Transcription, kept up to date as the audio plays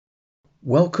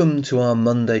Welcome to our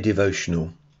Monday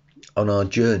devotional on our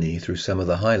journey through some of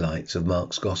the highlights of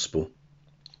Mark's Gospel.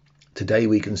 Today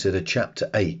we consider chapter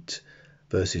 8,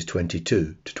 verses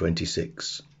 22 to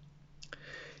 26.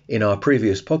 In our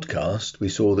previous podcast, we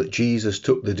saw that Jesus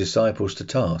took the disciples to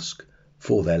task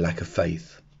for their lack of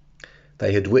faith.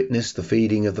 They had witnessed the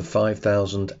feeding of the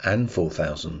 5,000 and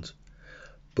 4,000,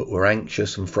 but were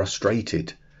anxious and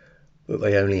frustrated that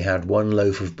they only had one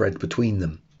loaf of bread between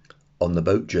them on the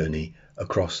boat journey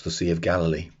across the Sea of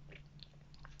Galilee.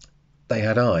 They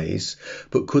had eyes,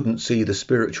 but couldn't see the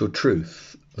spiritual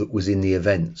truth that was in the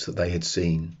events that they had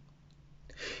seen.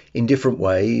 In different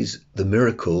ways, the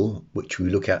miracle, which we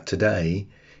look at today,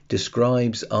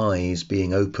 describes eyes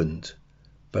being opened,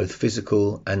 both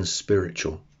physical and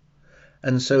spiritual.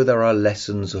 And so there are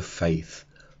lessons of faith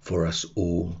for us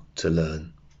all to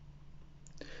learn.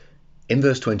 In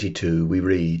verse 22 we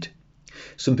read,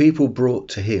 "Some people brought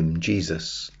to him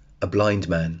Jesus, a blind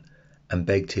man, and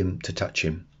begged him to touch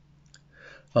him."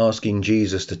 Asking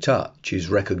Jesus to touch is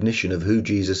recognition of who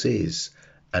Jesus is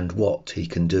and what he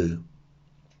can do.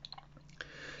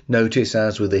 Notice,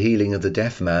 as with the healing of the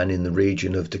deaf man in the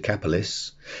region of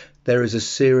Decapolis, there is a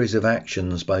series of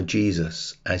actions by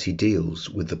Jesus as he deals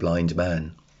with the blind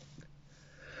man.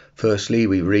 Firstly,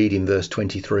 we read in verse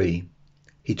 23,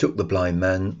 he took the blind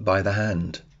man by the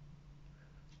hand.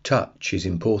 Touch is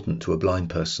important to a blind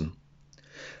person.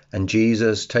 And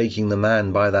Jesus, taking the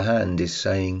man by the hand, is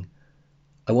saying,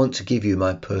 I want to give you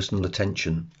my personal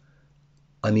attention.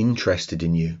 I'm interested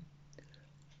in you.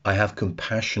 I have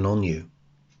compassion on you.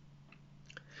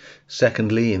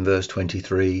 Secondly, in verse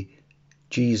 23,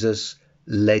 Jesus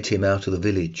led him out of the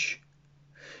village.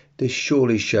 This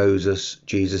surely shows us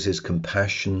Jesus'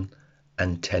 compassion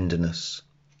and tenderness.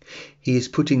 He is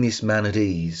putting this man at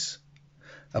ease.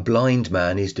 A blind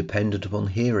man is dependent upon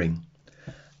hearing,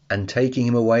 and taking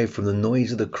him away from the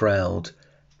noise of the crowd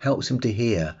helps him to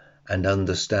hear and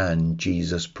understand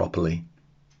Jesus properly.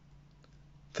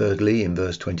 Thirdly, in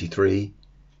verse 23,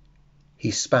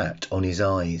 he spat on his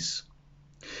eyes.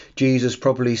 Jesus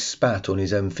probably spat on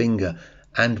his own finger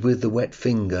and with the wet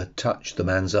finger touched the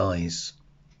man's eyes.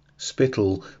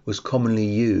 Spittle was commonly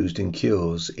used in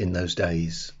cures in those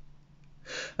days.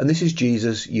 And this is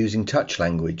Jesus using touch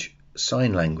language,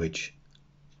 sign language.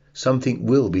 Something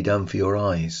will be done for your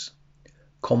eyes.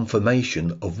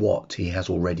 Confirmation of what he has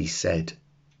already said.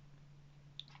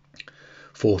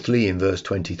 Fourthly, in verse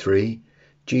 23,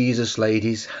 Jesus laid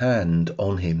his hand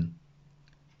on him.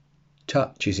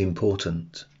 Touch is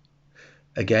important.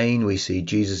 Again, we see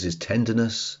Jesus'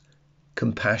 tenderness,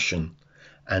 compassion,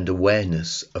 and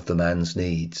awareness of the man's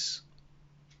needs.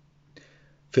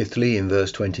 Fifthly, in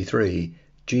verse 23,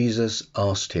 Jesus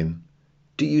asked him,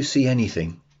 "Do you see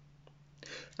anything?"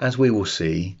 As we will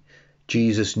see,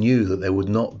 Jesus knew that there would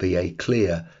not be a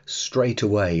clear,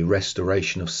 straightaway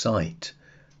restoration of sight.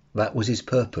 That was his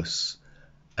purpose,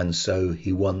 and so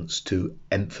he wants to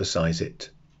emphasize it.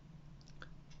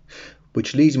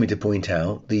 Which leads me to point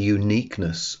out the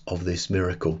uniqueness of this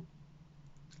miracle.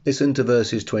 Listen to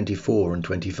verses 24 and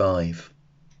 25.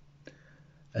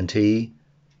 And he,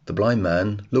 the blind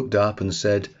man, looked up and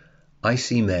said, "I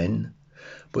see men,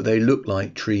 but they look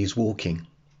like trees walking."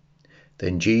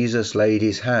 Then Jesus laid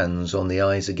his hands on the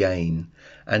eyes again,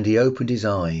 and he opened his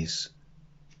eyes.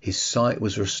 His sight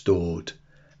was restored,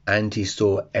 and he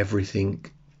saw everything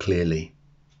clearly.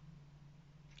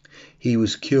 He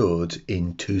was cured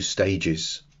in 2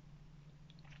 stages.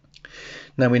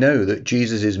 Now we know that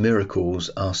Jesus' miracles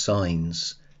are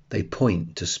signs. They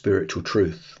point to spiritual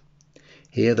truth.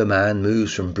 Here the man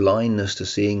moves from blindness to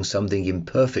seeing something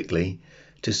imperfectly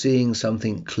to seeing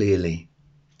something clearly.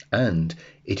 And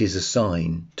it is a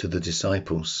sign to the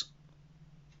disciples.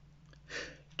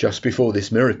 Just before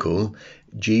this miracle,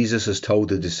 Jesus has told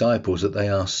the disciples that they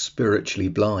are spiritually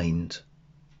blind.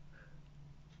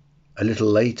 A little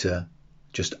later,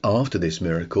 just after this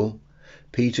miracle,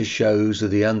 Peter shows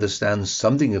that he understands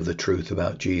something of the truth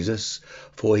about Jesus,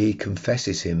 for he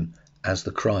confesses him as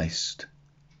the Christ,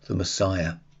 the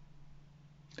Messiah.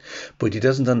 But he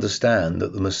doesn't understand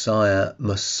that the Messiah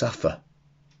must suffer.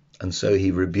 And so he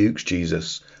rebukes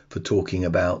Jesus for talking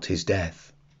about his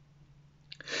death.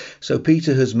 So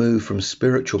Peter has moved from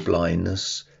spiritual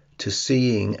blindness to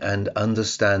seeing and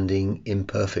understanding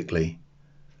imperfectly,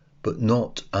 but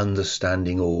not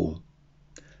understanding all.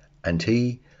 And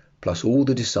he, plus all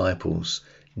the disciples,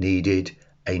 needed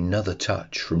another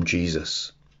touch from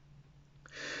Jesus.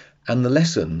 And the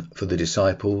lesson for the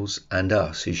disciples and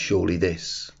us is surely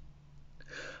this.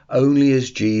 Only as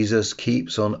Jesus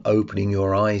keeps on opening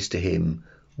your eyes to him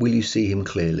will you see him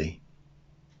clearly.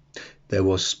 There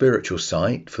was spiritual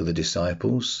sight for the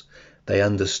disciples. They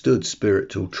understood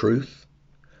spiritual truth,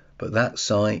 but that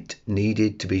sight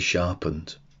needed to be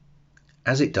sharpened,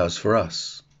 as it does for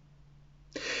us.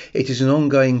 It is an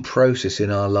ongoing process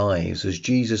in our lives as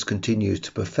Jesus continues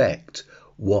to perfect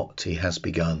what he has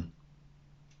begun.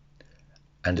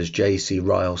 And as J.C.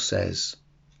 Ryle says,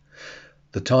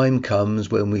 the time comes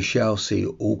when we shall see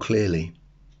all clearly.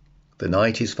 The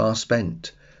night is far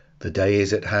spent, the day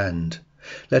is at hand.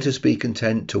 Let us be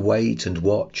content to wait and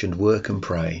watch and work and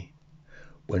pray.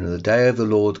 When the day of the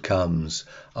Lord comes,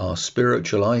 our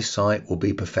spiritual eyesight will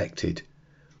be perfected.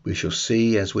 We shall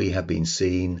see as we have been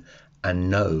seen and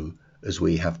know as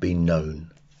we have been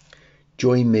known.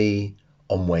 Join me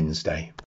on Wednesday.